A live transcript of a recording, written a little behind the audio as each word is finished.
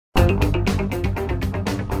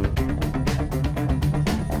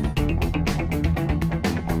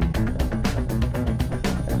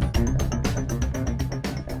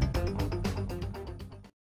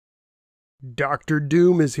Dr.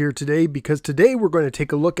 Doom is here today because today we're going to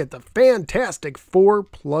take a look at the Fantastic Four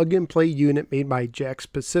plug-and-play unit made by Jakks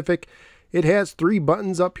Pacific. It has 3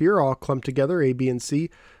 buttons up here all clumped together, A, B, and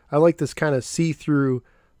C. I like this kind of see-through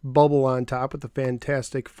bubble on top with the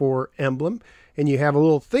Fantastic Four emblem. And you have a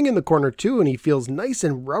little thing in the corner too, and he feels nice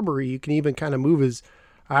and rubbery. You can even kind of move his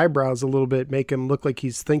eyebrows a little bit, make him look like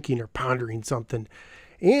he's thinking or pondering something.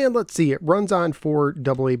 And let's see, it runs on 4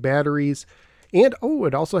 AA batteries. And, oh,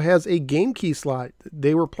 it also has a game key slot.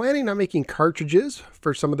 They were planning on making cartridges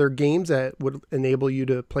for some of their games that would enable you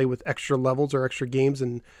to play with extra levels or extra games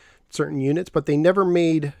in certain units, but they never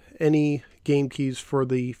made any game keys for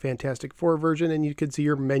the Fantastic Four version, and you can see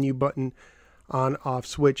your menu button on off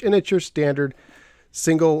switch. And it's your standard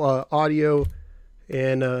single audio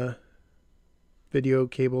and video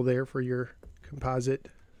cable there for your composite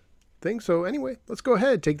thing. So anyway, let's go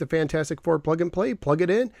ahead, take the Fantastic Four plug and play, plug it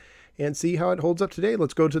in, and see how it holds up today.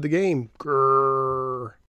 Let's go to the game.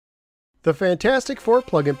 Grrr. The Fantastic Four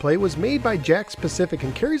plug and play was made by Jakks Pacific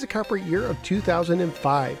and carries a copyright year of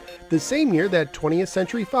 2005, the same year that 20th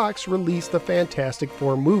Century Fox released the Fantastic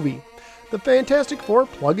Four movie. The Fantastic Four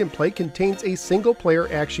plug and play contains a single-player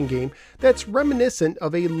action game that's reminiscent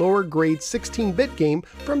of a lower-grade 16-bit game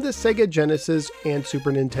from the Sega Genesis and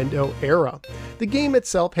Super Nintendo era. The game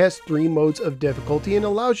itself has 3 modes of difficulty and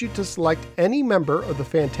allows you to select any member of the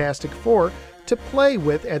Fantastic Four to play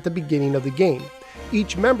with at the beginning of the game.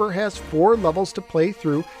 Each member has 4 levels to play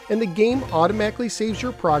through, and the game automatically saves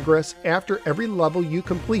your progress after every level you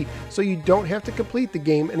complete, so you don't have to complete the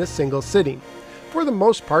game in a single sitting. For the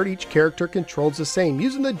most part, each character controls the same,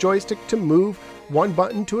 using the joystick to move, 1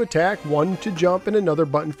 button to attack, 1 to jump, and another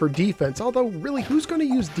button for defense. Although, really, who's going to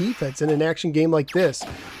use defense in an action game like this?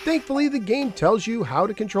 Thankfully, the game tells you how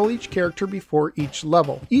to control each character before each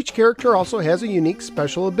level. Each character also has a unique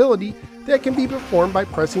special ability that can be performed by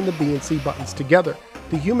pressing the B and C buttons together.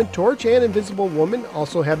 The Human Torch and Invisible Woman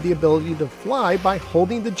also have the ability to fly by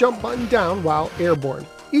holding the jump button down while airborne.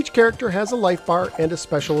 Each character has a life bar and a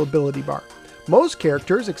special ability bar. Most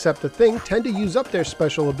characters, except the Thing, tend to use up their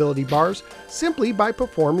special ability bars simply by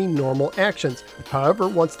performing normal actions. However,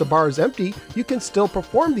 once the bar is empty, you can still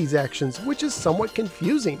perform these actions, which is somewhat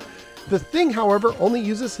confusing. The Thing, however, only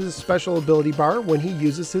uses his special ability bar when he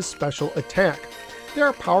uses his special attack. There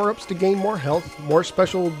are power-ups to gain more health, more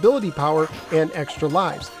special ability power, and extra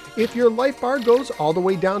lives. If your life bar goes all the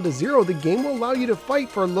way down to 0, the game will allow you to fight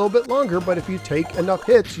for a little bit longer, but if you take enough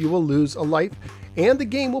hits, you will lose a life, and the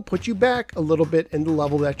game will put you back a little bit in the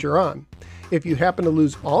level that you're on. If you happen to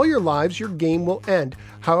lose all your lives, your game will end.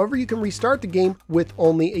 However, you can restart the game with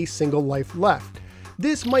only a single life left.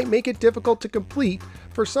 This might make it difficult to complete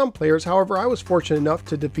for some players. However, I was fortunate enough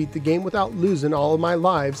to defeat the game without losing all of my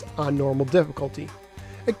lives on normal difficulty.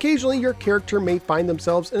 Occasionally, your character may find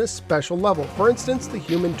themselves in a special level. For instance, the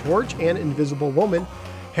Human Torch and Invisible Woman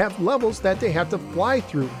have levels that they have to fly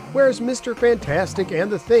through, whereas Mr. Fantastic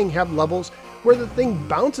and the Thing have levels where the Thing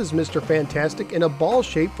bounces Mr. Fantastic in a ball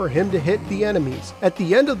shape for him to hit the enemies. At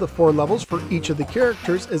the end of the 4 levels for each of the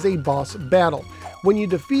characters is a boss battle. When you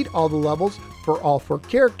defeat all the levels for all 4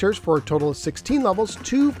 characters for a total of 16 levels,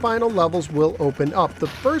 2 final levels will open up. The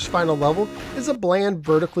first final level is a bland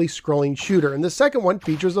vertically scrolling shooter, and the second one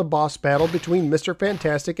features a boss battle between Mr.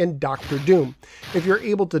 Fantastic and Dr. Doom. If you're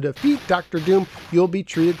able to defeat Dr. Doom, you'll be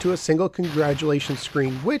treated to a single congratulations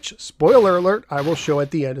screen, which, spoiler alert, I will show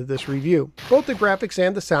at the end of this review. Both the graphics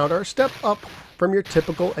and the sound are a step up from your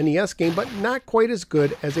typical NES game, but not quite as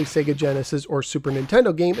good as a Sega Genesis or Super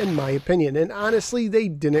Nintendo game in my opinion, and honestly, they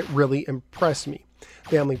didn't really impress me.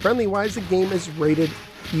 Family friendly wise, the game is rated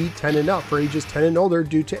E10 and up for ages 10 and older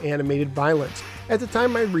due to animated violence. At the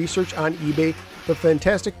time of my research on eBay, the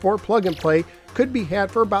Fantastic Four plug and play could be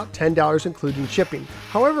had for about $10 including shipping.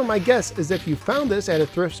 However, my guess is if you found this at a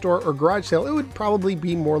thrift store or garage sale, it would probably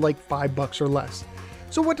be more like $5 or less.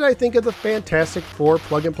 So what did I think of the Fantastic Four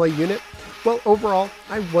plug and play unit? Well, overall,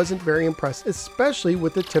 I wasn't very impressed, especially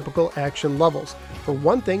with the typical action levels. For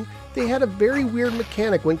one thing, they had a very weird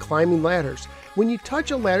mechanic when climbing ladders. When you touch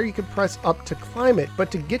a ladder, you can press up to climb it, but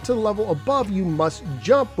to get to the level above, you must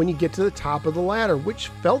jump when you get to the top of the ladder, which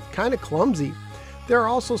felt kind of clumsy. There are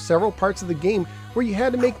also several parts of the game where you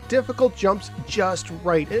had to make difficult jumps just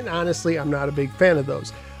right, and honestly, I'm not a big fan of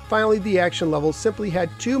those. Finally, the action levels simply had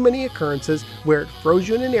too many occurrences where it froze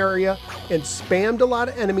you in an area and spammed a lot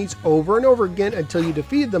of enemies over and over again until you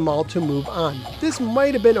defeated them all to move on. This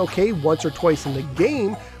might have been okay once or twice in the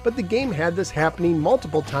game, but the game had this happening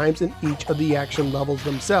multiple times in each of the action levels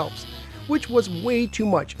themselves, which was way too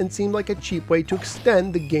much and seemed like a cheap way to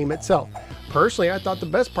extend the game itself. Personally, I thought the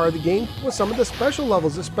best part of the game was some of the special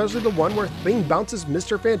levels, especially the one where Thing bounces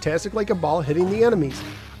Mr. Fantastic like a ball hitting the enemies.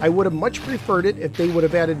 I would have much preferred it if they would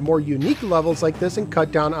have added more unique levels like this and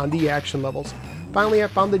cut down on the action levels. Finally, I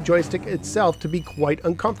found the joystick itself to be quite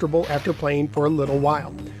uncomfortable after playing for a little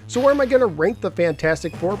while. So where am I going to rank the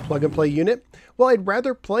Fantastic Four plug-and-play unit? Well, I'd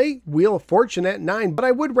rather play Wheel of Fortune at 9, but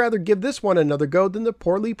I would rather give this one another go than the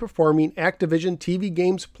poorly performing Activision TV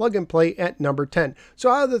games plug-and-play at number 10. So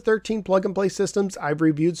out of the 13 plug-and-play systems I've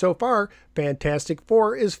reviewed so far, Fantastic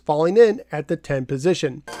Four is falling in at the 10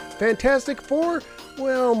 position. Fantastic Four?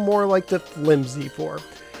 Well, more like the flimsy 4.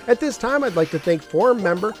 At this time, I'd like to thank forum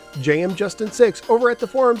member JMJustin6 over at the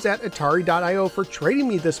forums at Atari.io for trading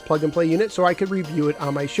me this plug-and-play unit so I could review it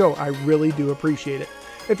on my show. I really do appreciate it.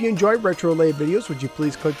 If you enjoy Retro Related videos, would you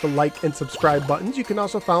please click the like and subscribe buttons? You can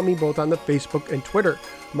also follow me both on the Facebook and Twitter.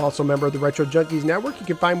 I'm also a member of the Retro Junkies Network. You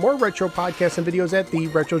can find more retro podcasts and videos at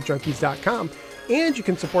theretrojunkies.com. And you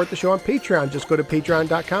can support the show on Patreon. Just go to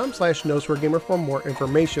patreon.com/NoSwearGamer for more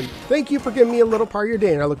information. Thank you for giving me a little part of your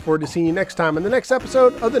day, and I look forward to seeing you next time on the next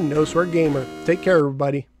episode of the No Swear Gamer. Take care,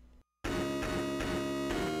 everybody.